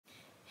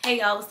Hey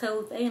y'all, it's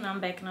Tuesday and I'm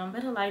back and I'm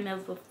better like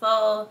never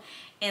before.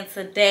 And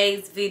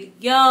today's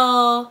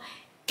video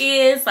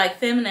is like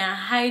feminine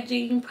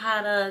hygiene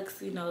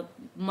products, you know,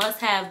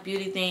 must-have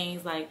beauty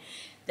things like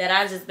that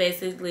I just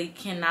basically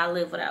cannot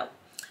live without.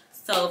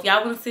 So if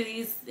y'all want to see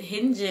these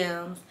hidden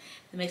gems,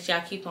 then make sure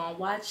y'all keep on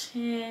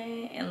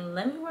watching and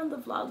let me run the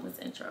Vlogmas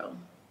intro.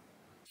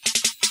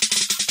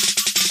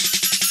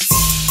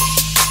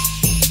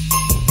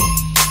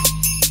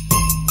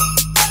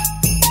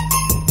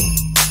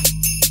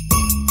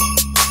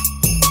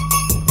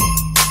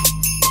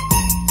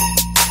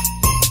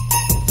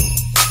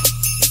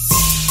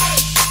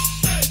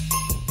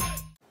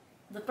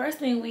 First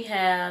thing we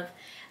have,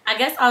 I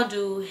guess I'll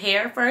do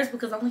hair first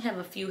because I only have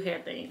a few hair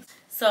things.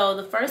 So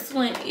the first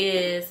one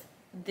is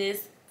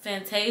this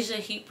Fantasia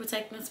heat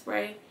protecting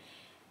spray.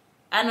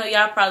 I know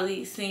y'all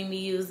probably seen me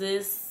use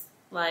this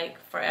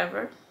like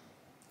forever.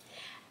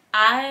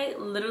 I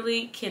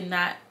literally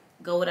cannot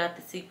go without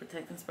the heat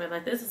protecting spray.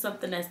 Like, this is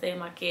something that stays in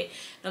my kit.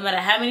 No matter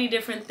how many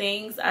different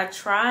things I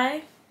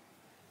try,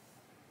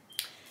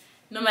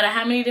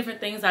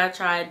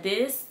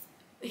 this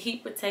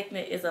heat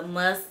protectant is a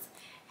must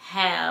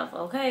have.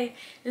 Okay,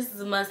 this is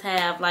a must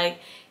have.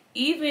 Like,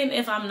 even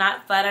if I'm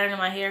not flat ironing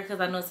my hair, because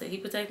I know it's a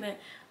heat protectant,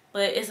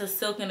 but it's a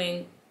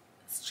silkening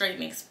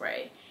straightening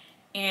spray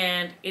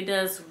and it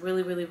does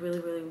really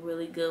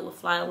good with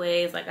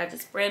flyaways. Like, I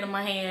just spray it in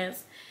my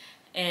hands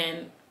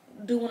and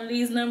do one of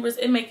these numbers.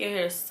 It make your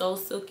hair so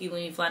silky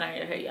when you flat iron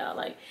your hair, y'all.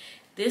 Like,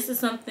 this is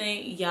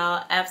something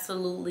y'all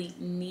absolutely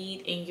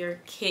need in your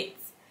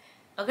kits,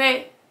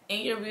 okay,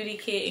 in your beauty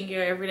kit, in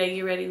your everyday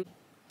get ready.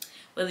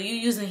 Whether you're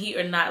using heat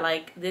or not,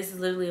 like, this is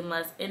literally a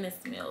must, and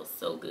it smells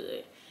so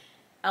good.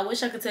 I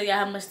wish I could tell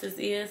y'all how much this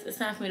is. It's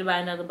time for me to buy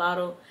another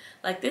bottle.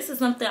 Like, this is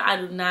something I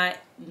do not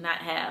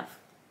have.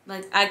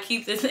 Like, I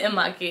keep this in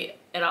my kit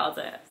at all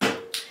times.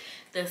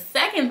 The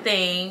second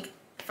thing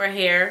for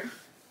hair,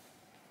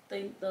 I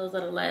think those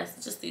are the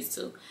last, just these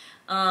two,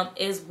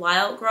 is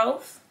Wild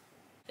Growth.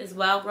 It's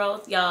Wild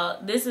Growth,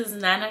 y'all. This is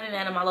 $9.99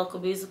 at my local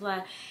beauty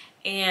supply.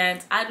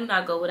 And I do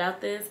not go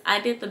without this. I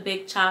did the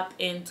big chop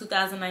in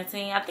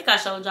 2019. I think I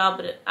showed y'all,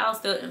 but I'll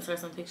still insert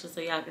some pictures so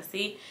y'all can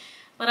see.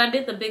 But I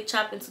did the big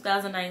chop in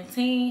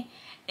 2019.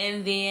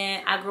 And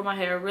then I grew my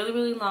hair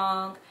really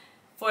long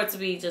for it to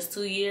be just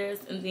 2 years.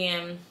 And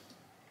then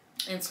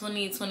in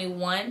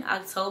 2021,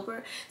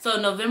 October. So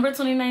November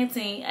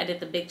 2019, I did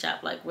the big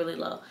chop, like, really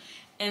low.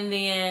 And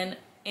then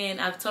in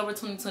October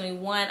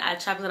 2021, I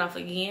chopped it off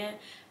again,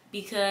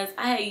 because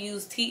I had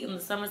used heat in the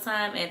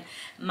summertime, and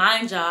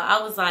mind y'all,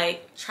 I was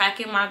like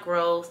tracking my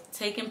growth,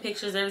 taking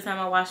pictures every time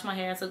I washed my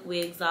hair and took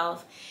wigs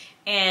off,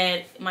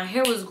 and my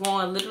hair was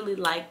growing literally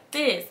like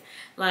this.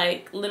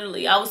 Like,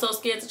 literally, I was so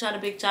scared to try the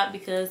big chop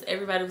because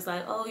everybody was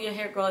like, oh, your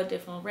hair grow at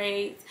different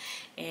rates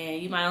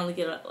and you might only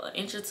get an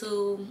inch or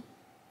two.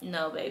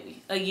 No,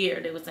 baby, a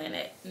year. They were saying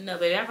that. No,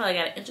 baby, I probably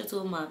got an inch or two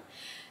a month.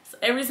 So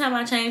every time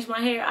I changed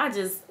my hair, I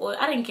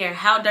didn't care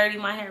how dirty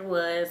my hair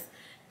was,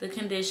 the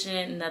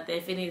condition, nothing.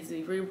 If it needs to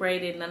be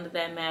rebraided, none of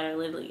that matter.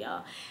 Literally,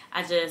 y'all,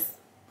 I just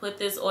put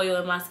this oil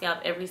in my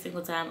scalp every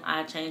single time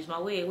I change my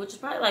wig, which is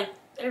probably like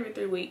every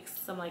 3 weeks,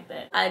 something like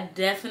that. I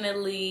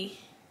definitely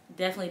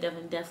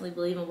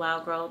believe in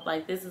Wild Growth.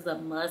 Like, this is a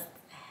must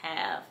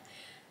have.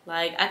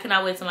 Like, I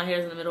cannot wait till my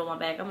hair's in the middle of my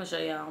back. I'm gonna show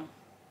y'all.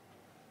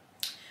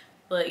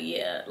 But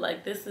yeah,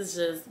 like, this is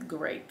just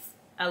great.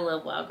 I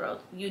love Wild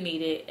Growth. You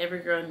need it. Every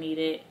girl need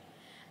it.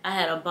 I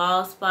had a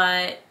bald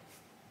spot,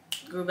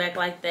 grew back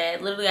like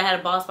that. Literally, I had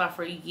a bald spot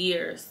for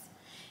years,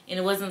 and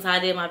it wasn't until I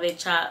did my big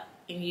chop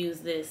and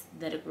used this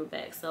that it grew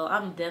back. So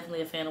I'm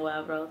definitely a fan of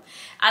Wild Growth.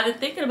 I've been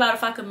thinking about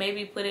if I could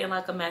maybe put it in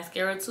like a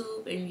mascara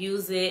tube and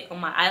use it on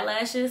my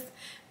eyelashes,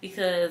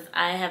 because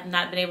I have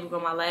not been able to grow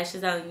my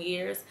lashes out in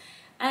years.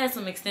 I had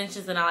some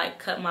extensions and I like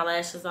cut my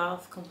lashes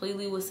off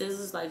completely with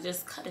scissors, like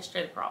just cut it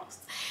straight across,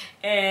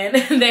 and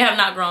they have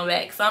not grown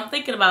back. So I'm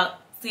thinking about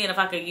seeing if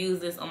I could use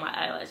this on my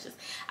eyelashes.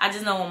 I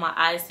just don't want my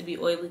eyes to be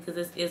oily because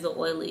this is an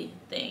oily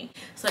thing.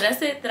 So that's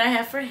it that I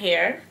have for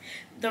hair.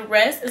 The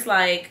rest is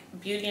like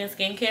beauty and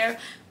skincare.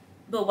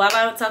 But while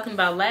I'm talking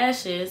about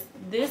lashes,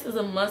 this is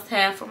a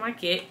must-have for my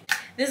kit.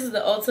 This is the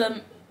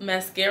Ulta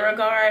Mascara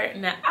Guard.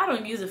 Now, I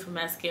don't use it for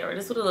mascara.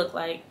 This is what it look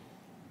like.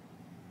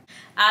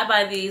 I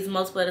buy these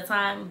multiple at a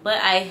time, but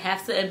I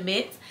have to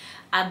admit,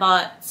 I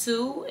bought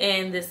 2,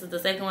 and this is the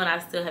second one. I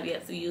still have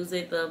yet to use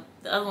it. The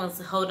other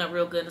one's holding up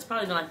real good. It's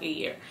probably been like a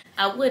year.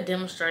 I would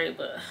demonstrate,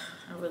 but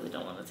I really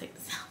don't want to take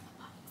this out of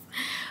the box.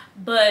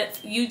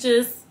 But you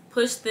just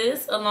push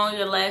this along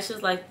your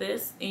lashes like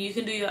this, and you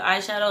can do your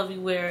eyeshadow if you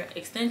wear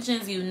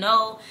extensions. You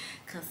know,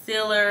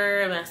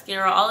 concealer,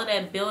 mascara, all of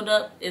that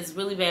buildup is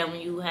really bad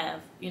when you have,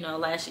 you know,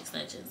 lash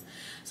extensions.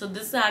 So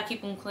this is how I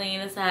keep them clean.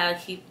 This is how I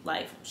keep,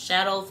 like,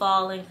 shadow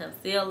falling,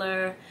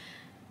 concealer,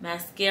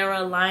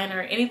 mascara,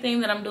 liner,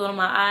 anything that I'm doing on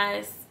my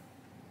eyes.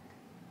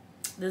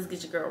 This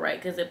gets your girl right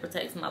because it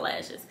protects my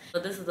lashes. So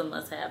this is a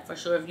must-have for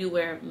sure if you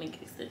wear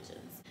mink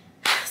extensions.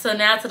 So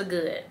now to the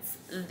goods.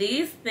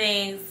 These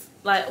things,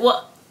 like,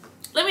 well,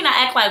 let me not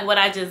act like what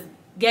I just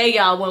gay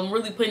y'all when I'm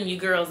really putting you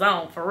girls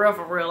on. For real,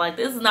 for real. Like,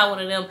 this is not one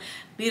of them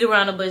beat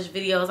around the bush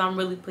videos. I'm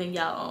really putting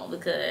y'all on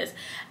because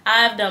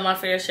I've done my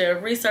fair share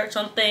of research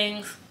on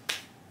things.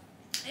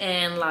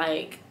 And,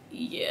 like,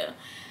 yeah.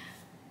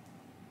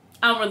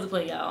 I'm really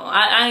putting y'all on.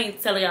 I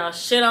ain't telling y'all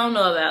shit I don't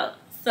know about.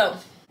 So,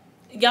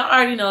 y'all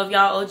already know, if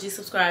y'all OG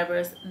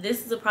subscribers,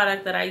 this is a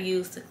product that I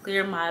use to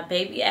clear my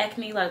baby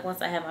acne, like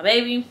once I have my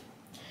baby.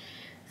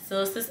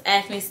 So it's this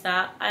Acne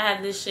Stop. I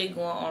have this shit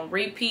going on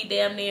repeat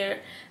damn near.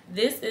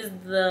 This is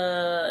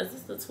the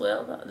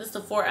 12? This is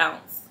the 4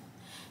 ounce.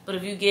 But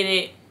if you get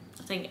it,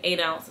 I think 8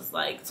 ounce is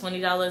like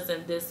 $20,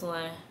 and this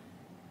one,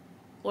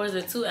 or is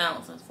it 2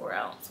 ounce and 4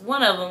 ounce?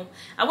 One of them.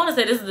 I want to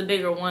say this is the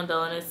bigger one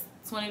though, and it's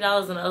 $20,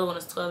 and the other one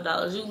is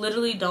 $12. You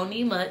literally don't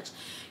need much.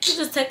 You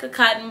just take a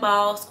cotton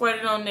ball, squirt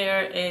it on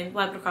there, and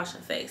wipe it across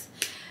your face.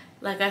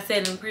 Like I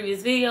said in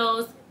previous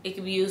videos, it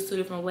can be used 2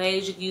 different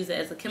ways. You can use it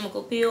as a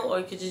chemical peel, or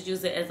you could just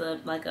use it as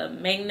a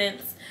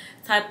maintenance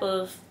type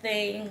of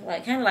thing,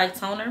 like kind of like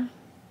toner.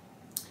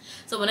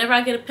 So whenever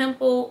I get a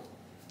pimple,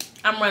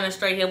 I'm running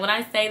straight here. When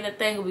I say that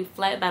thing will be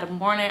flat by the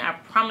morning, I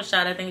promise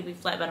y'all that thing will be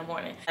flat by the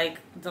morning. Like,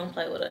 don't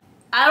play with it.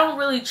 I don't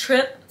really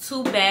trip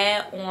too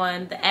bad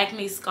on the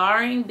acne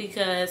scarring,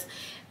 because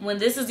when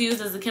this is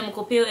used as a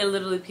chemical peel, it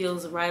literally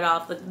peels right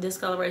off. The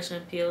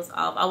discoloration peels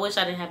off. I wish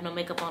I didn't have no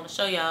makeup on to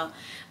show y'all.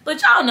 But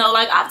y'all know,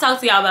 like, I've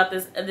talked to y'all about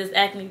this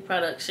acne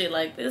product shit.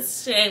 Like,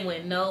 this shit ain't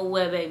went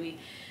nowhere, baby.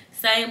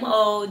 Same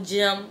old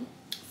gym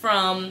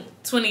from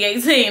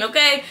 2018,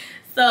 okay?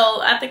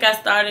 So, I think I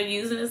started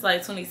using this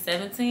like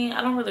 2017.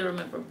 I don't really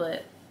remember,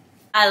 but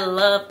I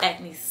love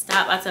Acne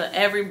Stop. I tell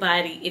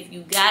everybody, if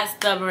you got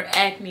stubborn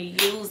acne,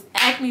 use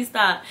Acne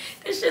Stop.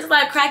 This shit's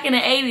like crack in the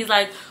 80s.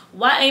 Like,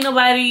 why ain't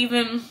nobody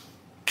even,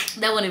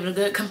 that wasn't even a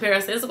good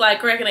comparison. It's like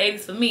crack in the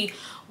 80s for me.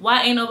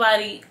 Why ain't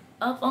nobody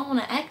up on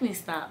an Acne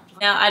Stop?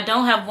 Now, I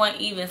don't have one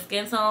even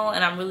skin tone,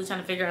 and I'm really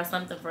trying to figure out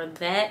something for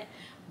that.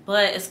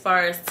 But as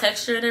far as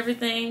texture and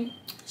everything,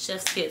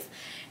 chef's kiss.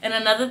 And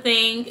another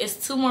thing is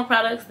 2 more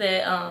products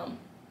that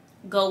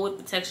go with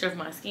the texture of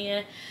my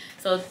skin.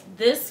 So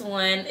this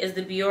one is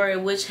the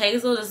Biore Witch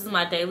Hazel. This is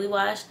my daily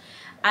wash.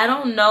 I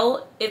don't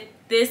know if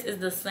this is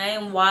the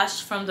same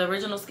wash from the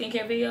original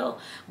skincare video,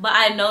 but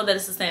I know that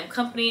it's the same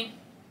company.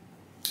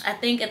 I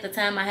think at the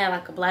time I had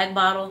like a black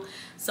bottle,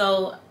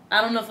 so I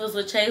don't know if it was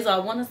Witch Hazel. I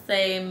want to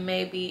say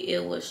maybe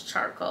it was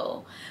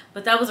charcoal,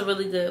 but that was a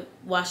really good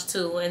wash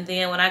too. And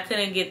then when I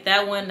couldn't get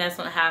that one, that's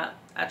when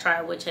I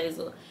tried Witch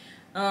Hazel.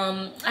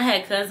 I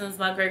had cousins,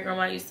 my great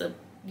grandma used to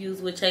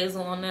use Witch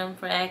Hazel on them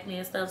for acne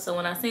and stuff. So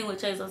when I seen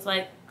Witch Hazel, I was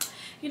like,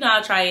 you know,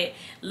 I'll try it.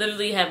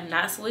 Literally have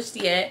not switched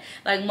yet.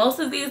 Like, most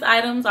of these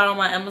items are on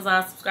my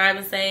Amazon subscribe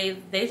and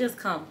save. They just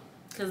come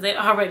because they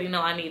already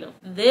know I need them.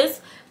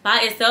 This by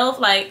itself,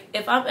 like,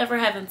 if I'm ever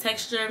having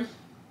texture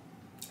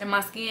in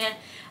my skin,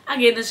 I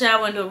get in the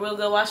shower and do a real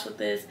good wash with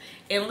this,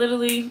 and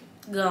literally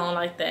gone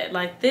like that.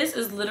 Like, this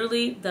is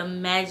literally the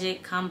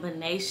magic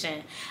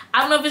combination. I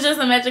don't know if it's just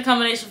a magic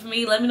combination for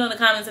me. Let me know in the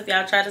comments if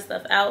y'all try this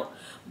stuff out.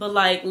 But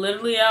like,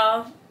 literally,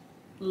 y'all,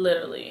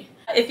 literally,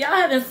 if y'all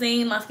haven't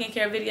seen my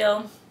skincare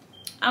video,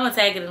 I'm gonna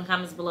tag it in the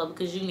comments below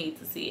because you need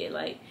to see it.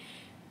 Like,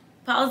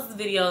 pause this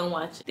video and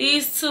watch it.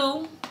 These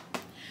 2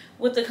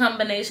 with the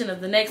combination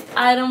of the next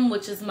item,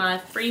 which is my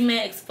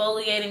Freeman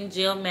exfoliating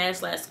gel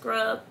mask /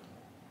 scrub.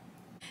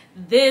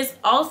 This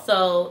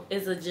also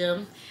is a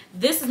gem.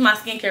 This is my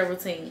skincare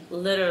routine,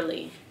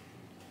 literally.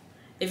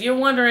 If you're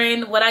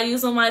wondering what I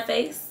use on my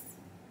face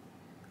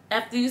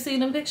after you see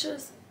them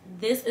pictures,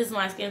 this is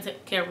my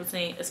skincare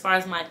routine as far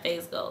as my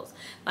face goes.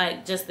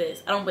 Like, just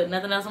this. I don't put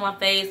nothing else on my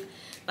face.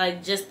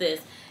 Like, just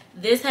this.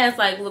 This has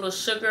like little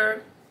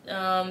sugar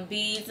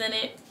beads in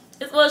it.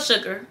 It's, well,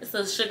 sugar. It's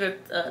a sugar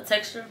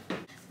texture.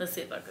 Let's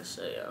see if I can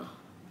show y'all.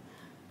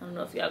 I don't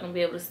know if y'all gonna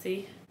be able to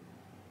see.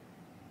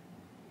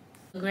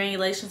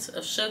 Granulations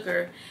of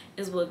sugar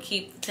is what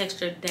keeps the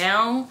texture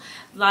down.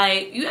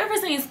 Like, you ever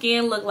seen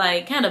skin look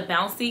like kind of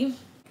bouncy?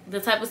 The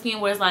type of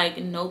skin where it's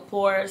like no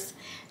pores.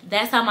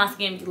 That's how my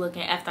skin be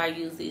looking after I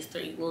use these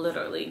 3,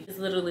 literally. It's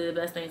literally the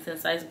best thing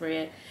since sliced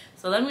bread.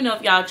 So let me know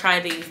if y'all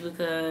try these,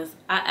 because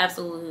I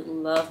absolutely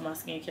love my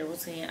skincare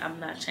routine. I'm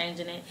not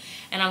changing it.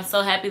 And I'm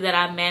so happy that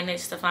I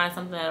managed to find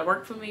something that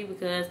worked for me,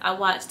 because I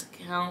watched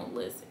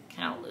countless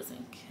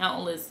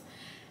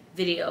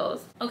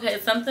videos.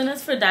 Okay, something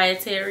that's for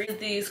dietary.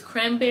 These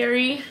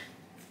cranberry,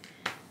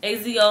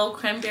 AZO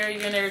cranberry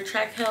urinary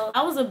tract health.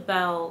 I was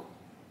about,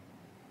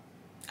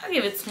 I'll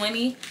give it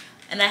 20,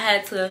 and I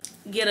had to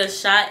get a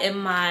shot in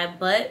my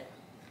butt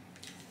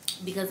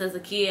because as a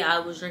kid I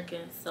was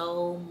drinking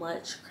so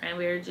much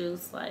cranberry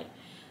juice, like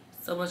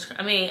so much.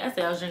 I mean, I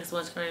say I was drinking so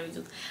much cranberry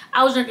juice.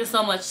 I was drinking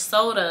so much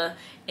soda,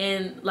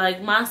 and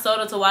like my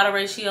soda to water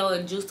ratio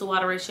and juice to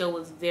water ratio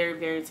was very,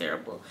 very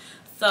terrible.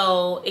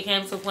 So it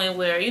came to a point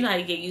where, you know how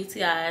you get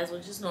UTIs,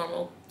 which is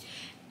normal.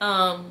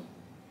 I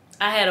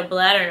had a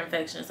bladder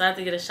infection, so I had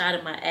to get a shot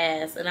in my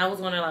ass. And I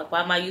was wondering like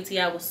why my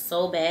UTI was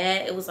so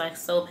bad. It was like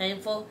so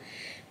painful.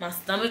 My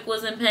stomach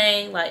was in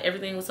pain. Like,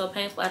 everything was so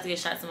painful. I had to get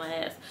shots in my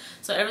ass.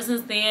 So ever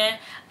since then,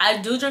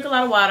 I do drink a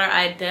lot of water.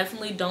 I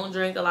definitely don't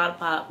drink a lot of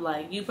pop.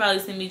 Like, you probably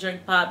see me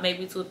drink pop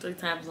maybe 2 or 3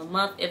 times a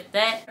month, if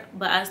that.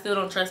 But I still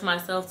don't trust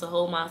myself to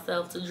hold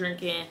myself to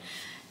drinking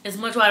as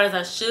much water as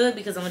I should,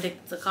 because I'm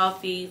addicted to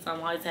coffee. So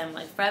I'm always having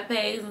like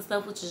frappes and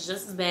stuff, which is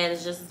just as bad.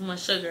 It's just as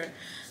much sugar.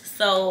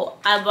 So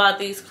I bought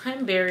these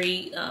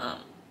cranberry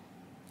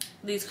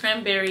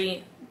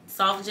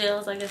soft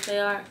gels, I guess they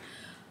are,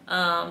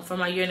 for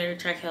my urinary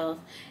tract health.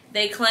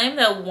 They claim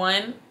that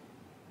 1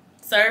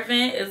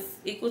 serving is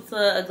equal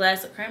to a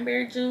glass of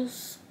cranberry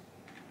juice.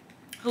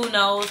 Who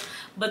knows?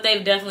 But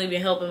they've definitely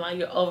been helping my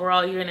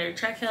overall urinary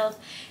tract health.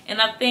 And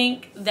I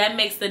think that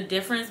makes the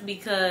difference,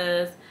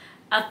 because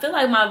I feel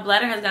like my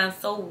bladder has gotten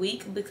so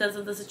weak because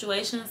of the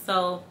situation.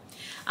 So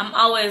I'm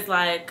always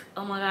like,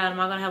 oh my God, am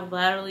I gonna have a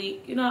bladder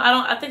leak? You know,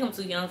 I think I'm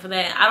too young for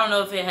that. I don't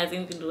know if it has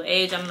anything to do with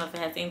age. I don't know if it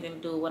has anything to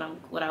do with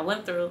what I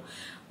went through.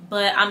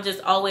 But I'm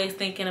just always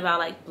thinking about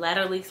like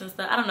bladder leaks and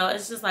stuff. I don't know.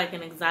 It's just like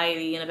an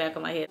anxiety in the back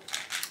of my head.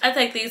 I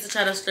take these to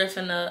try to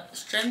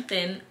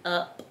strengthen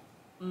up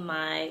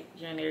my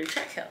urinary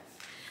tract health.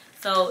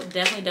 So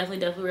definitely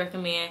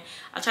recommend.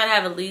 I try to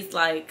have at least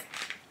like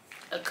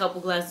a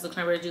couple glasses of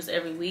cranberry juice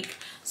every week.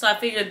 So I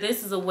figured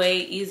this is a way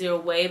easier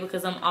way,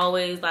 because I'm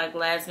always like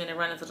last minute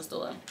running to the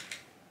store,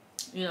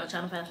 you know,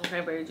 trying to find some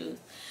cranberry juice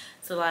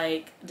to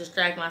like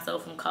distract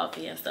myself from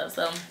coffee and stuff.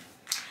 So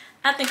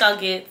I think I'll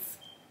get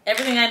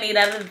everything I need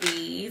out of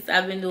these.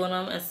 I've been doing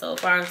them and so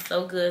far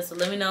so good. So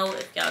let me know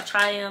if y'all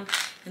try them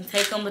and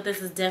take them. But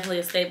this is definitely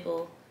a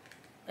staple,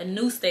 a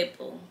new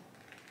staple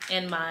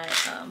in my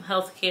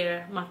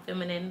healthcare, my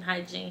feminine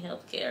hygiene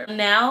healthcare.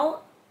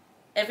 Now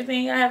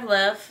everything I have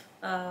left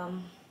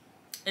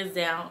is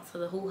down to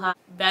the hoo-ha.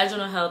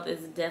 Vaginal health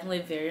is definitely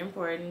very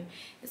important.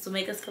 It's to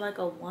make us feel like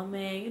a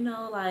woman, you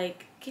know,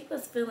 like keep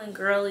us feeling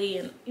girly.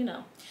 And you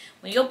know,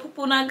 when your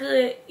poo-poo not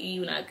good,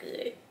 you not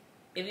good.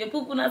 If your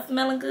poo-poo not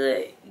smelling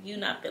good, you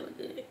not feeling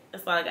good.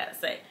 That's all I gotta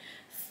say.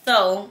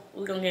 So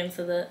we're gonna get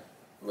into the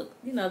look,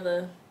 you know,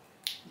 the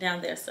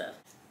down there stuff.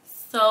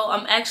 So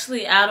I'm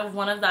actually out of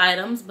one of the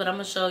items, but I'm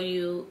gonna show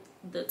you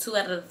the 2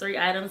 out of the 3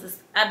 items.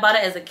 I bought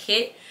it as a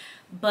kit,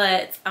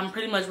 but I'm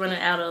pretty much running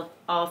out of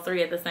all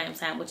 3 at the same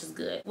time, which is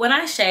good. When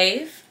I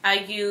shave, I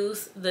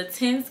use the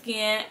Tin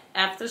Skin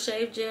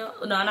aftershave gel.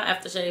 No, not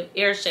aftershave,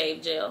 air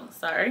shave gel,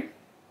 sorry.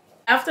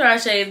 After I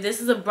shave, this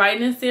is a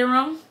brightening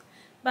serum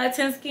by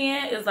Tin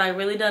Skin. It's like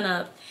really done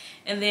up.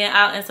 And then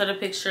I'll insert a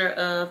picture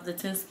of the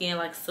Tin Skin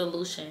like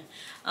solution.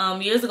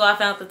 Years ago I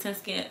found the Tin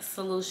Skin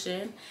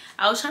solution.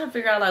 I was trying to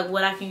figure out like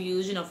what I can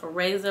use, you know, for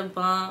razor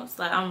bumps.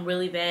 Like I'm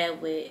really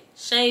bad with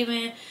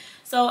shaving.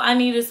 So I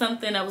needed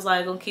something that was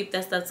like gonna keep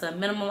that stuff to a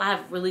minimum. I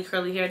have really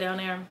curly hair down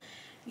there.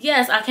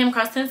 Yes, I came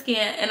across Tin Skin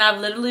and I've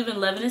literally been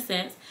loving it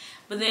since.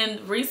 But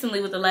then recently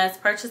with the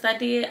last purchase I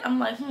did, I'm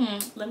like,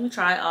 let me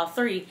try all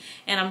 3.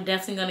 And I'm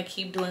definitely gonna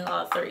keep doing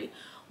all 3.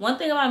 One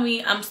thing about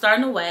me, I'm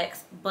starting to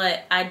wax,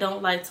 but I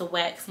don't like to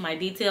wax my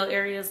detail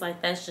areas.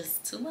 Like that's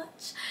just too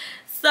much.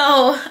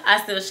 So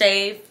I still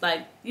shave,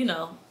 like, you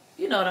know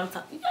what I'm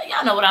talking,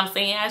 y'all know what I'm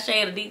saying. I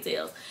shave the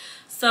details.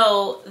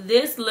 So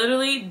this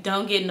literally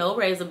don't get no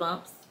razor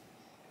bumps.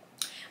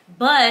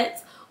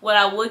 But what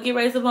I would get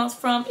razor bumps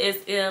from is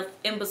if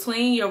in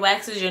between your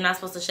waxes, you're not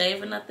supposed to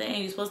shave or nothing.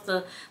 And you're supposed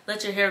to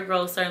let your hair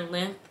grow a certain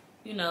length,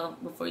 you know,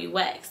 before you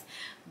wax.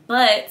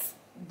 But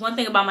one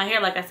thing about my hair,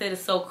 like I said,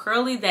 is so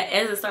curly that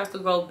as it starts to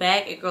grow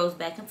back, it grows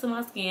back into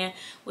my skin,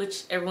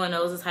 which everyone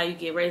knows is how you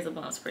get razor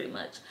bumps pretty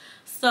much.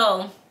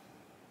 So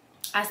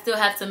I still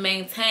have to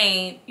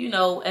maintain, you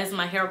know, as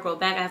my hair grow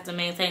back, I have to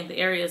maintain the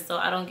areas so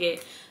I don't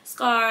get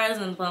scars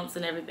and bumps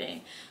and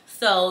everything.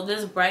 So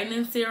this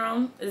brightening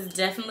serum is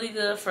definitely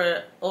good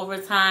for over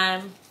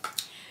time,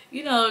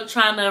 you know,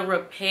 trying to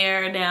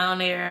repair down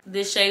there.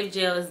 This shave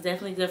gel is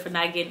definitely good for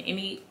not getting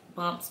any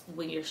bumps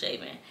when you're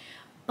shaving.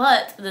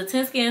 But the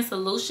Tin Skin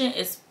solution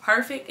is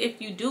perfect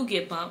if you do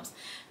get bumps,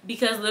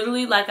 because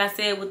literally, like I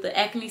said, with the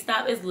acne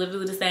stop, it's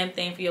literally the same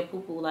thing for your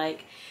poo-poo.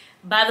 Like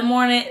by the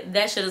morning,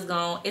 that shit is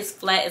gone. It's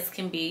flat as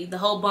can be. The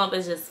whole bump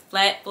is just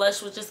flat,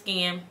 flush with your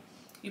skin.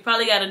 You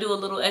probably got to do a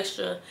little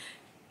extra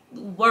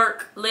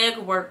work, leg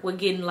work, with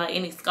getting like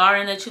any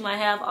scarring that you might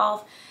have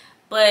off.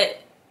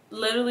 But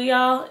literally,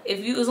 y'all,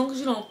 as long as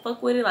you don't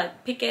fuck with it,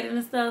 like pick at it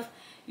and stuff,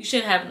 you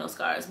shouldn't have no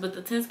scars. But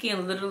the Tin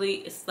Skin literally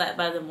is flat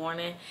by the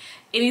morning.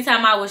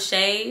 Anytime I would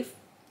shave,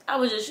 I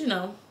would just, you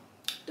know,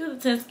 do the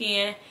Tin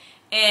Skin,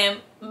 and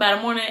by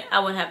the morning I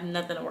wouldn't have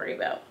nothing to worry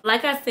about.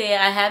 Like I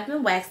said, I have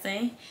been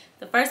waxing.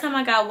 The first time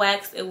I got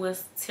waxed, it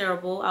was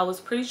terrible. I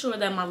was pretty sure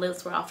that my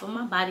lips were off of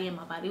my body and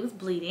my body was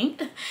bleeding.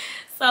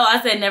 So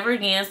I said never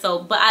again.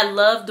 But I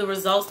love the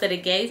results that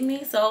it gave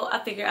me, so I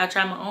figured I'd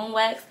try my own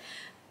wax.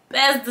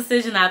 Best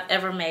decision I've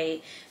ever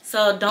made.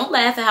 So don't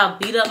laugh at how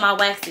beat up my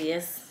wax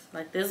is.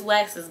 Like this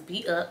wax is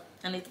beat up.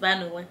 I need to buy a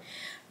new one.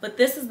 But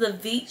this is the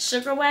Veet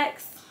Sugar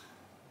Wax.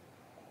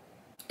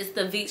 It's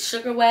the Veet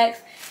Sugar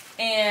Wax.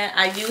 And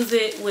I use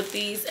it with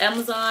these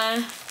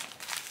Amazon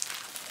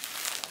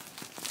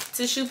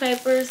tissue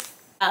papers.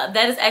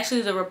 That is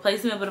actually the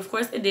replacement, but of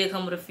course it did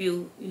come with a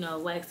few, you know,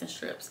 waxing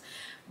strips.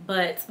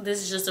 But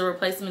this is just a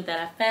replacement that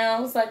I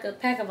found. It's like a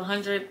pack of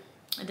 100,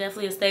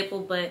 definitely a staple.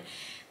 But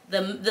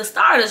the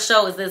star of the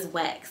show is this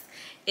wax.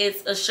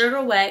 It's a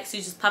sugar wax.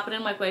 You just pop it in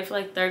the microwave for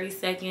like 30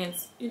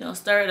 seconds, you know,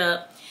 stir it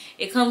up.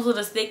 It comes with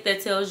a stick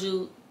that tells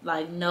you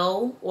like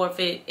no, or if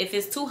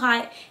it's too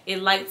hot,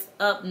 it lights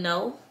up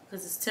no,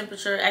 because it's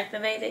temperature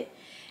activated.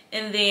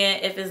 And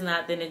then if it's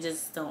not, then it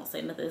just don't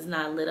say nothing. It's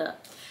not lit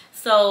up.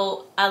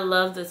 So I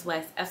love this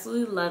wax.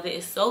 Absolutely love it.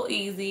 It's so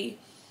easy.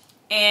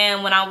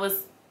 And when I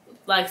was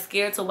like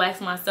scared to wax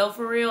myself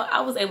for real,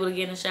 I was able to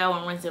get in the shower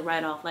and rinse it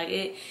right off. Like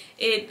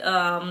it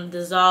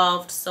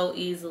dissolved so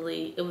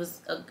easily.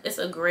 It's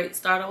a great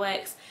starter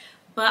wax.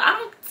 But I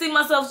don't see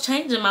myself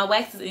changing my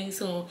waxes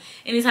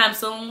anytime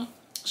soon.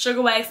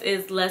 Sugar wax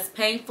is less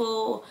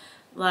painful.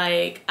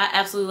 Like, I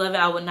absolutely love it.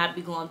 I would not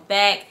be going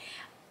back.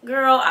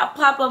 Girl, I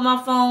pop up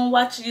my phone,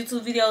 watch a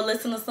YouTube video,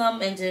 listen to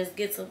something, and just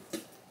get some.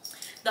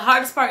 The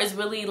hardest part is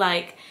really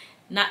like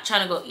not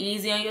trying to go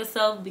easy on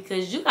yourself,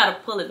 because you gotta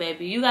pull it,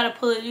 baby. You gotta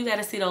pull it. You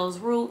gotta see those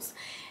roots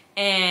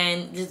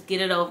and just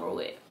get it over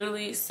with.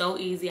 Really so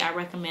easy. I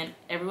recommend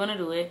everyone to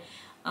do it.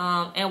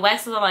 And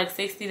waxes are like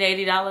 $60 to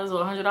 $80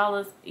 or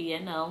 $100. Yeah,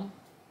 no.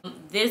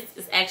 This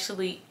is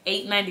actually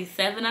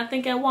 $8.97, I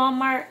think, at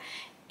Walmart,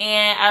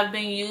 and I've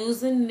been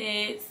using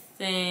it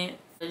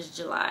since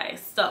July.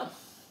 So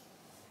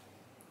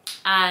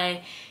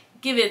I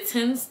give it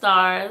 10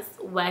 stars.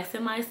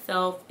 Waxing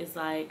myself is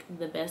like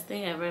the best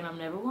thing ever, and I'm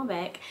never going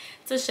back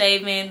to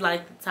shaving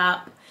like the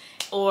top,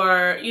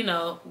 or, you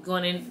know,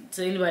 going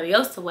into anybody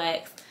else to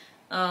wax.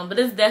 But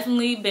it's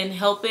definitely been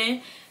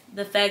helping.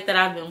 The fact that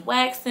I've been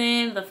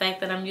waxing, the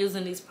fact that I'm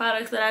using these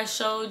products that I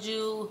showed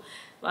you,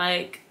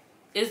 like,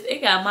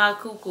 it got my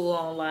cuckoo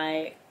on,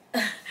 like,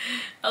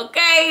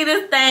 okay,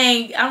 this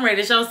thing, I'm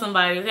ready to show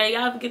somebody. Okay,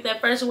 y'all get that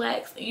fresh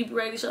wax and you be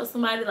ready to show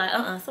somebody, like,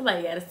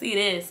 somebody gotta see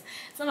this,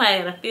 somebody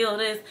gotta feel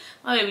this.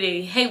 My baby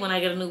daddy hate when I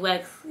get a new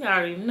wax. You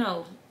already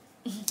know.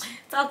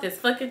 Talk is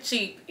fucking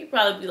cheap. He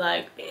probably be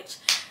like, bitch,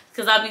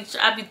 because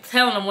I be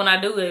telling him when I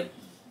do it.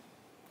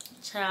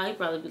 Child, he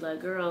probably be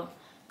like, girl,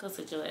 go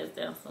sit your ass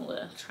down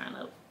somewhere, trying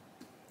to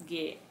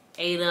get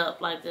ate up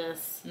like a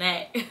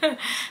snack.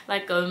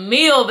 Like a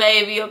meal,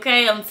 baby.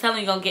 Okay, I'm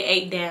telling you, gonna get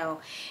ate down.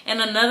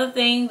 And another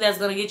thing that's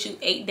gonna get you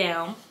ate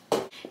down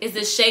is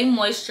the Shea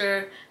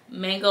Moisture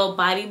Mango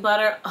Body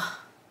Butter. Ugh.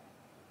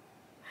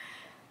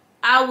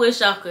 I wish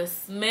y'all could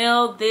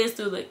smell this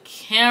through the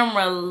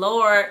camera,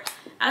 Lord.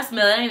 I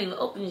smell it. I ain't even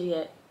opened it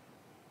yet.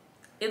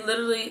 It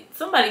literally,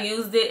 somebody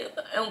used it,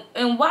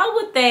 and why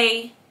would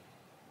they?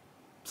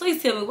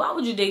 Please tell me, why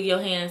would you dig your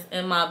hands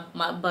in my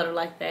butter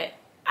like that?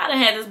 I done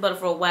had this butter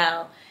for a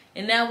while,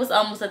 and now it's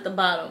almost at the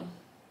bottom.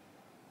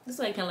 This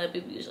way I can't let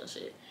people use your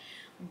shit.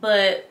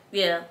 But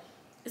yeah,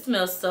 it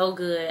smells so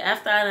good.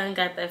 After I done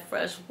got that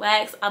fresh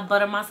wax, I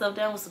butter myself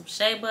down with some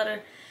shea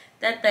butter.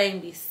 That thing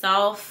be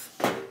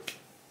soft,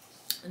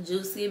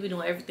 juicy. It be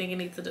doing everything it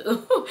needs to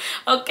do.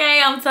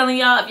 Okay, I'm telling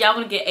y'all, if y'all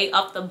want to get ate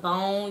off the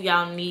bone,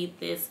 y'all need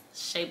this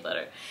shea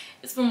butter.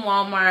 It's from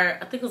Walmart.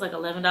 I think it was like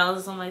 $11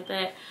 or something like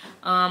that.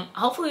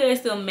 Hopefully they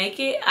still make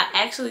it. I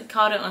actually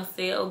caught it on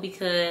sale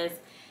because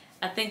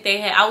I think they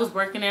had, I was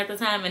working there at the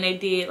time, and they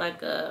did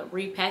like a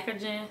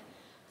repackaging.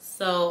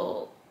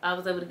 So I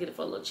was able to get it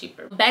for a little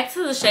cheaper. Back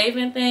to the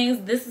shaving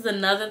things. This is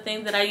another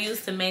thing that I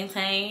use to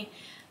maintain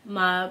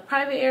my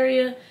private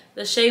area.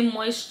 The Shea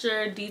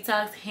Moisture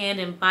Detox Hand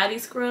and Body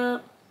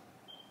Scrub.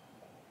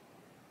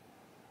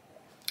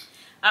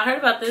 I heard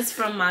about this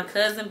from my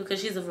cousin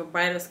because she's of a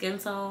brighter skin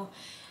tone.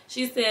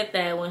 She said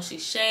that when she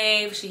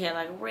shaved, she had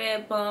like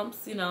red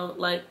bumps, you know,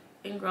 like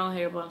ingrown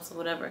hair bumps or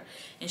whatever.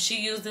 And she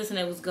used this and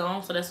it was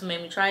gone, so that's what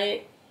made me try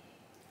it.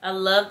 I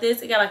love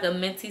this. It got like a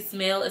minty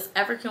smell. It's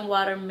African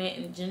water, mint,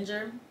 and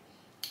ginger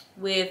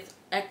with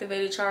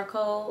activated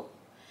charcoal.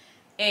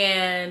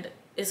 And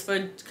it's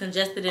for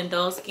congested and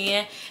dull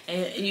skin.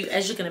 And you,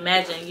 as you can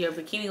imagine, your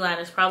bikini line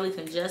is probably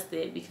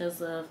congested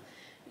because of,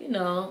 you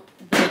know,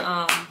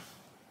 the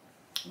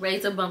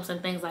razor bumps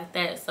and things like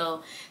that.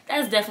 So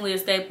that's definitely a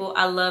staple.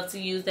 I love to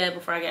use that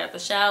before I get out the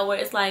shower.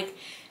 It's like,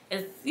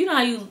 it's, you know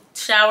how you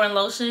shower in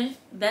lotion?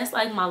 That's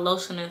like my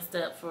lotioning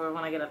step for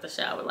when I get out the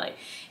shower. Like,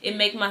 it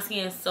makes my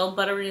skin so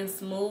buttery and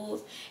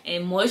smooth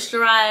and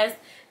moisturized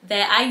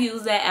that I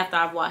use that after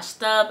I've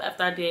washed up,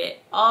 after I did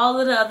all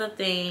of the other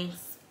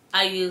things.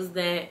 I use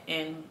that,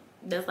 and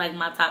that's like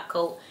my top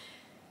coat.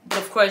 But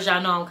of course,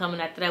 y'all know I'm coming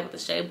after that with the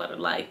shea butter.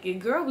 Like, your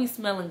girl be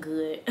smelling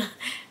good.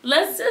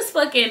 Let's just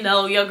fucking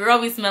know your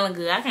girl be smelling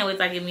good. I can't wait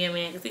till I get me a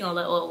man, because he gonna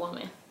love old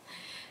woman.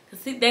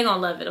 Because they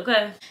gonna love it,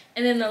 okay?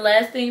 And then the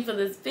last thing for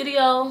this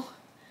video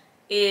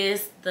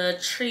is the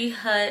Tree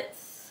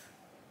Hut's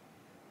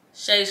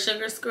Shea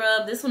Sugar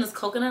Scrub. This one is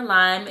coconut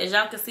lime. As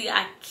y'all can see,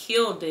 I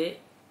killed it.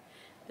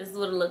 This is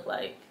what it looked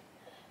like.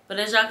 But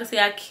as y'all can see,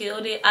 I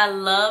killed it. I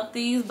love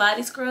these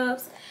body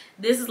scrubs.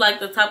 This is like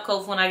the top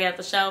coat when I get out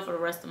the shower for the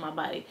rest of my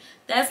body.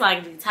 That's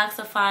like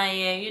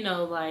detoxifying, you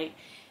know, like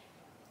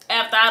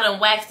after I done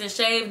waxed and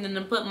shaved and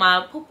then put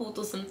my poo-poo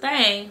through some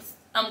things.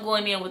 I'm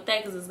going in with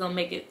that because it's gonna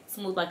make it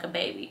smooth like a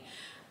baby.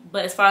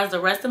 But as far as the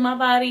rest of my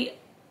body,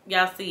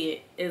 y'all see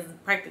it, it's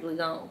practically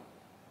gone.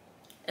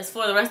 As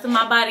for the rest of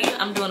my body,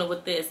 I'm doing it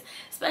with this.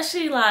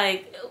 Especially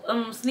like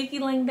sneaky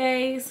link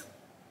days.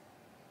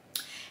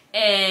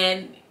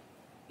 And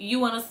you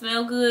want to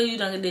smell good, you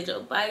done did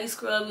your body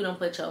scrub, you done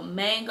put your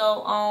mango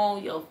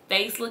on, your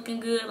face looking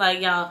good. Like,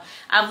 y'all,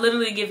 I've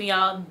literally given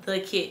y'all the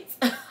kits.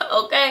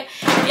 Okay?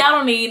 Y'all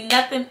don't need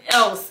nothing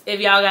else if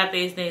y'all got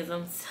these things.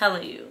 I'm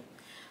telling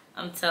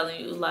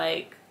you,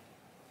 like,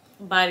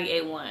 body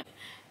A1.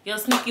 Your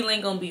sneaky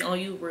link gonna be on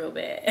you real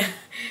bad.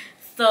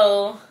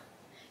 So,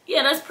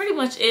 yeah, that's pretty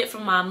much it for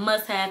my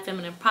must-have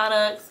feminine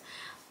products.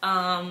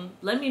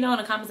 Let me know in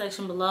the comment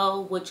section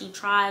below what you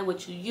try,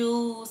 what you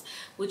use,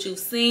 what you've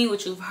seen,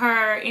 what you've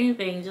heard,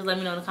 anything. Just let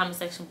me know in the comment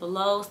section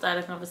below. Start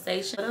a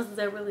conversation. What else is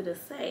there really to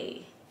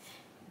say?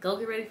 Go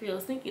get ready for your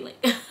sneaky link.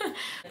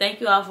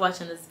 Thank you all for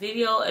watching this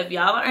video. If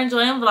y'all are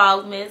enjoying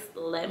Vlogmas,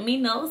 let me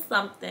know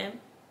something,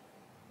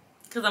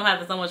 because I'm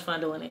having so much fun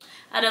doing it.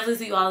 I'll definitely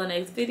see you all in the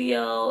next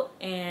video,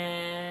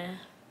 and